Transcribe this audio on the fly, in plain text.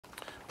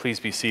Please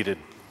be seated.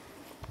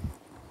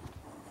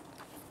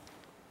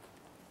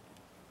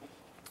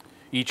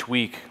 Each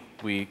week,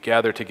 we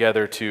gather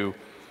together to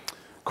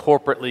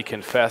corporately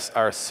confess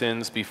our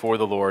sins before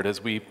the Lord.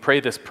 As we pray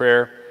this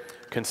prayer,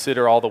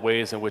 consider all the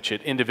ways in which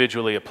it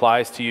individually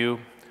applies to you,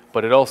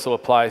 but it also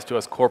applies to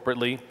us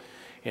corporately.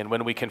 And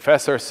when we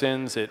confess our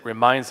sins, it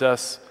reminds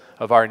us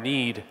of our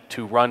need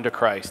to run to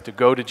Christ, to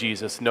go to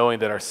Jesus, knowing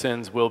that our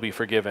sins will be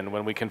forgiven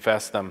when we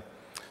confess them.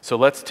 So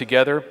let's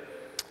together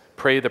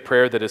pray the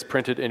prayer that is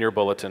printed in your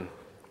bulletin.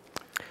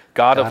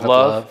 God of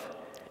love,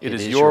 it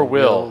is your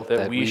will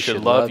that we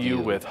should love you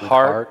with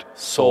heart,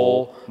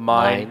 soul,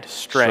 mind,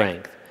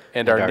 strength,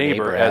 and our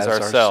neighbor as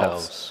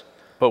ourselves.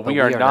 But we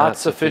are not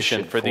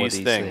sufficient for these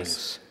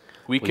things.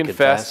 We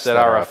confess that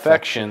our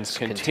affections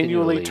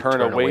continually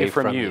turn away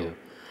from you,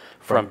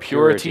 from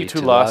purity to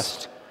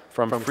lust,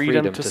 from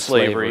freedom to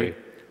slavery,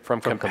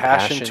 from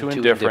compassion to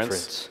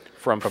indifference,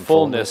 from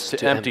fullness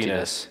to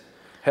emptiness.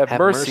 Have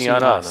mercy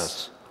on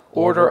us.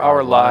 Order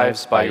our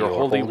lives by your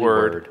holy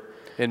word,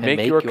 and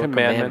make your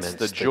commandments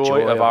the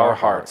joy of our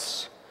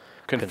hearts.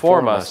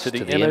 Conform us to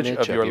the image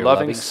of your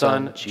loving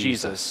Son,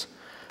 Jesus,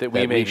 that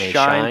we may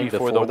shine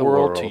before the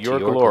world to your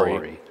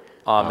glory.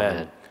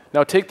 Amen.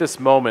 Now take this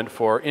moment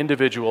for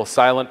individual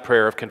silent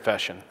prayer of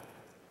confession.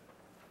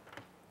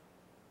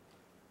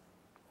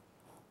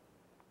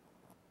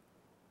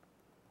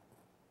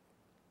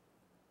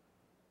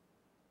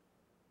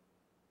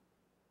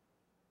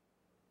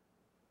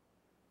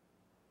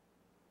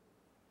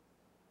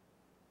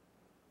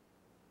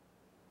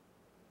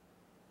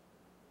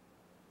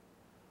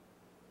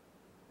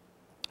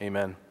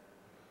 Amen.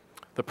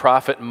 The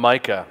prophet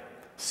Micah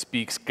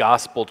speaks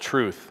gospel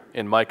truth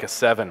in Micah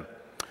 7.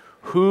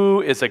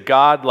 Who is a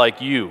God like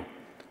you,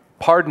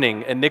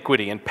 pardoning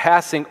iniquity and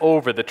passing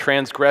over the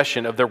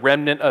transgression of the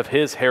remnant of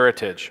his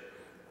heritage?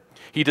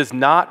 He does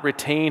not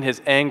retain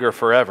his anger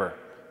forever,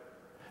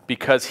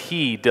 because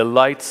he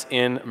delights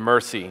in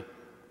mercy.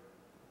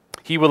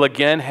 He will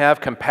again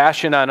have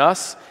compassion on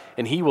us,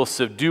 and he will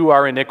subdue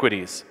our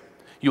iniquities.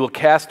 You will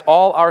cast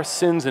all our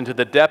sins into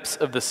the depths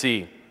of the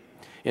sea.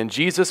 In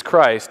Jesus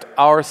Christ,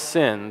 our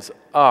sins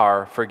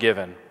are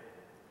forgiven.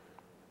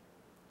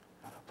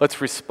 Let's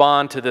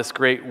respond to this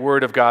great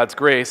word of God's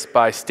grace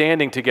by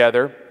standing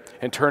together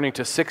and turning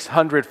to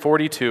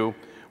 642.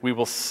 We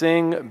will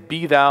sing,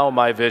 Be Thou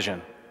My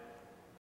Vision.